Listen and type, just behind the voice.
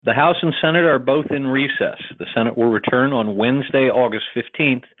The House and Senate are both in recess. The Senate will return on Wednesday, August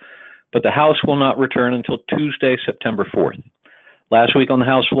 15th, but the House will not return until Tuesday, September 4th. Last week on the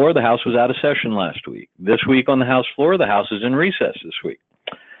House floor, the House was out of session last week. This week on the House floor, the House is in recess this week.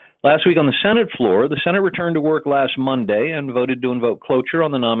 Last week on the Senate floor, the Senate returned to work last Monday and voted to invoke cloture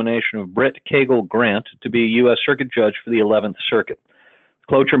on the nomination of Britt Cagle Grant to be a U.S. Circuit Judge for the 11th Circuit. The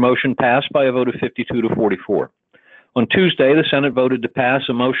cloture motion passed by a vote of 52 to 44. On Tuesday, the Senate voted to pass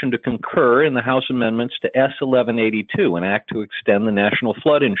a motion to concur in the House amendments to S. 1182, an act to extend the National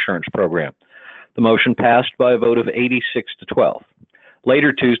Flood Insurance Program. The motion passed by a vote of 86 to 12.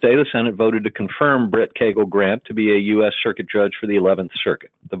 Later Tuesday, the Senate voted to confirm Britt Cagle Grant to be a U.S. Circuit Judge for the 11th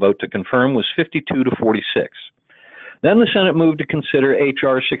Circuit. The vote to confirm was 52 to 46. Then the Senate moved to consider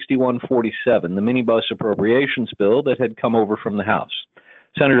H.R. 6147, the minibus appropriations bill that had come over from the House.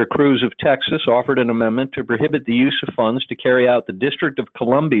 Senator Cruz of Texas offered an amendment to prohibit the use of funds to carry out the District of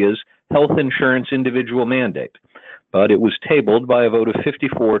Columbia's health insurance individual mandate, but it was tabled by a vote of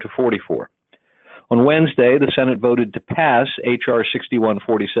 54 to 44. On Wednesday, the Senate voted to pass H.R.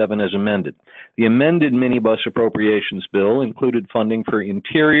 6147 as amended. The amended minibus appropriations bill included funding for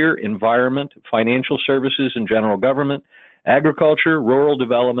interior, environment, financial services and general government, agriculture, rural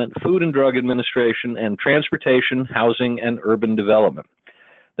development, food and drug administration, and transportation, housing, and urban development.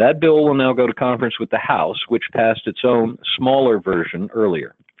 That bill will now go to conference with the House, which passed its own smaller version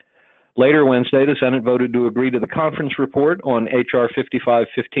earlier. Later Wednesday, the Senate voted to agree to the conference report on H.R.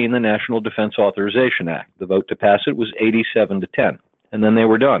 5515, the National Defense Authorization Act. The vote to pass it was 87 to 10, and then they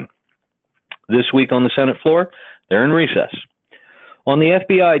were done. This week on the Senate floor, they're in recess. On the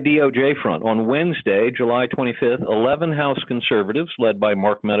FBI DOJ front, on Wednesday, July 25th, 11 House conservatives, led by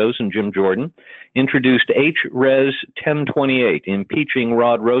Mark Meadows and Jim Jordan, introduced H.Res. 1028, impeaching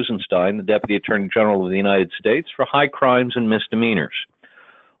Rod Rosenstein, the Deputy Attorney General of the United States, for high crimes and misdemeanors.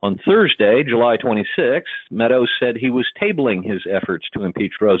 On Thursday, July 26th, Meadows said he was tabling his efforts to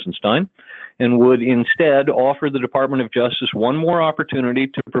impeach Rosenstein and would instead offer the Department of Justice one more opportunity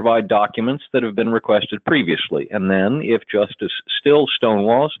to provide documents that have been requested previously. And then, if justice still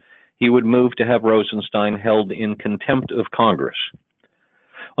stonewalls, he would move to have Rosenstein held in contempt of Congress.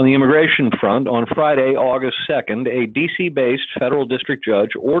 On the immigration front, on Friday, August 2nd, a D.C.-based federal district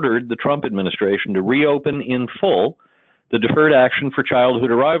judge ordered the Trump administration to reopen in full the Deferred Action for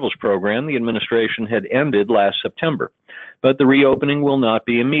Childhood Arrivals program the administration had ended last September. But the reopening will not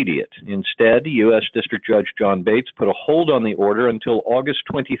be immediate. Instead, U.S. District Judge John Bates put a hold on the order until August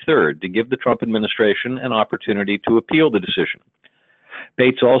 23rd to give the Trump administration an opportunity to appeal the decision.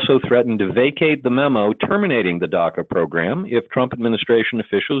 Bates also threatened to vacate the memo terminating the DACA program if Trump administration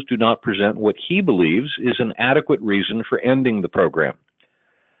officials do not present what he believes is an adequate reason for ending the program.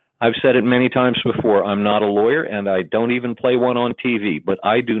 I've said it many times before, I'm not a lawyer and I don't even play one on TV, but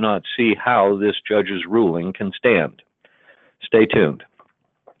I do not see how this judge's ruling can stand. Stay tuned.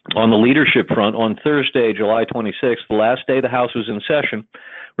 On the leadership front, on Thursday, July 26th, the last day the House was in session,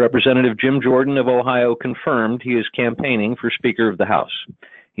 Representative Jim Jordan of Ohio confirmed he is campaigning for Speaker of the House.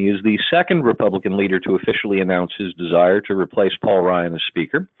 He is the second Republican leader to officially announce his desire to replace Paul Ryan as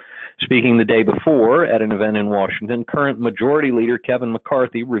Speaker. Speaking the day before at an event in Washington, current Majority Leader Kevin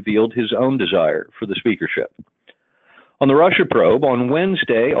McCarthy revealed his own desire for the speakership. On the Russia probe, on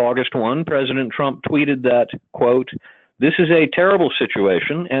Wednesday, August 1, President Trump tweeted that, quote, "This is a terrible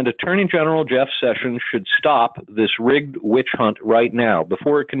situation, and Attorney General Jeff Sessions should stop this rigged witch hunt right now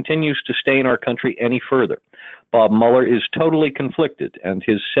before it continues to stain our country any further. Bob Mueller is totally conflicted, and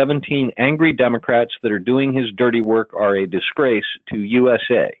his 17 angry Democrats that are doing his dirty work are a disgrace to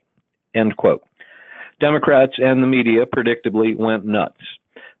USA." End quote. Democrats and the media predictably went nuts.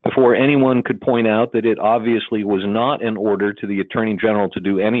 Before anyone could point out that it obviously was not an order to the Attorney General to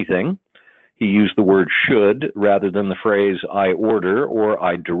do anything, he used the word should rather than the phrase I order or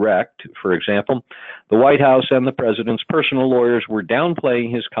I direct, for example. The White House and the president's personal lawyers were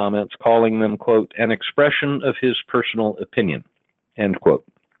downplaying his comments, calling them, quote, an expression of his personal opinion, end quote.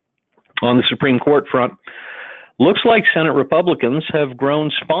 On the Supreme Court front, looks like Senate Republicans have grown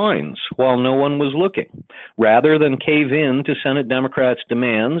spines while no one was looking. Rather than cave in to Senate Democrats'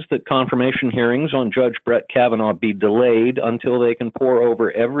 demands that confirmation hearings on Judge Brett Kavanaugh be delayed until they can pore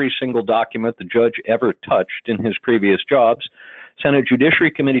over every single document the judge ever touched in his previous jobs, Senate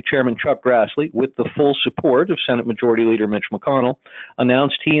Judiciary Committee Chairman Chuck Grassley, with the full support of Senate Majority Leader Mitch McConnell,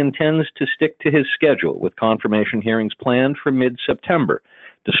 announced he intends to stick to his schedule with confirmation hearings planned for mid-September,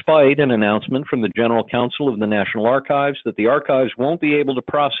 despite an announcement from the General Counsel of the National Archives that the archives won't be able to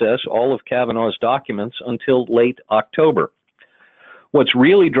process all of Kavanaugh's documents until late October. What's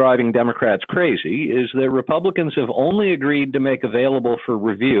really driving Democrats crazy is that Republicans have only agreed to make available for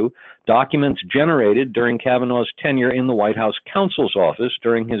review documents generated during Kavanaugh's tenure in the White House counsel's office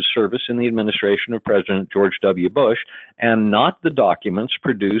during his service in the administration of President George W. Bush, and not the documents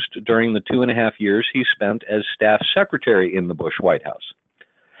produced during the 2.5 years he spent as staff secretary in the Bush White House.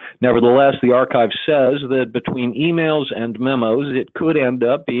 Nevertheless, the archive says that between emails and memos, it could end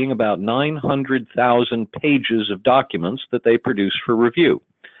up being about 900,000 pages of documents that they produce for review.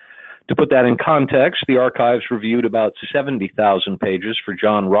 To put that in context, the archives reviewed about 70,000 pages for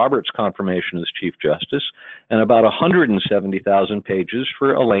John Roberts' confirmation as Chief Justice and about 170,000 pages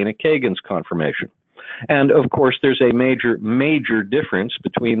for Elena Kagan's confirmation. And of course, there's a major difference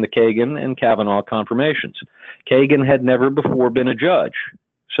between the Kagan and Kavanaugh confirmations. Kagan had never before been a judge.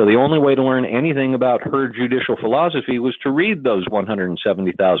 So the only way to learn anything about her judicial philosophy was to read those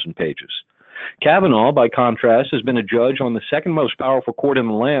 170,000 pages. Kavanaugh, by contrast, has been a judge on the second most powerful court in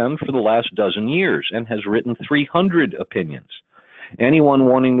the land for the last dozen years and has written 300 opinions. Anyone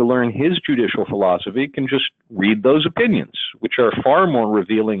wanting to learn his judicial philosophy can just read those opinions, which are far more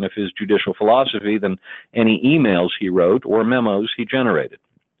revealing of his judicial philosophy than any emails he wrote or memos he generated.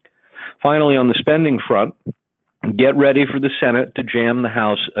 Finally, on the spending front, get ready for the Senate to jam the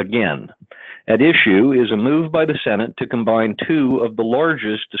House again. At issue is a move by the Senate to combine two of the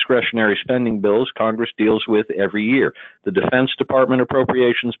largest discretionary spending bills Congress deals with every year, the Defense Department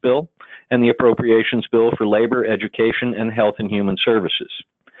Appropriations Bill and the Appropriations Bill for Labor, Education, and Health and Human Services.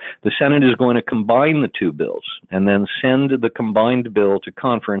 The Senate is going to combine the two bills and then send the combined bill to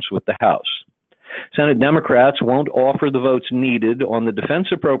conference with the House. Senate Democrats won't offer the votes needed on the defense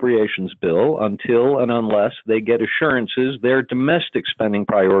appropriations bill until and unless they get assurances their domestic spending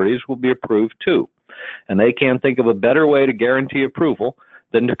priorities will be approved too. And they can't think of a better way to guarantee approval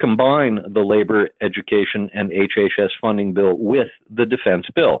than to combine the labor, education, and HHS funding bill with the defense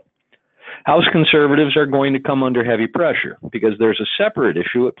bill. House conservatives are going to come under heavy pressure because there's a separate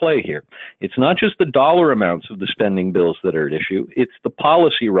issue at play here. It's not just the dollar amounts of the spending bills that are at issue, it's the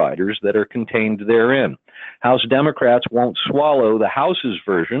policy riders that are contained therein. House Democrats won't swallow the House's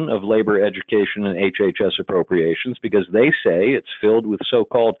version of labor, education, and HHS appropriations because they say it's filled with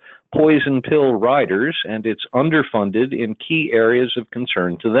so-called poison pill riders and it's underfunded in key areas of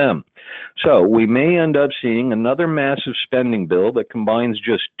concern to them. So we may end up seeing another massive spending bill that combines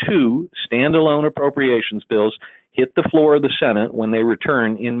just two standalone appropriations bills hit the floor of the Senate when they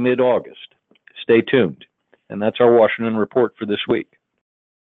return in mid-August. Stay tuned. And that's our Washington Report for this week.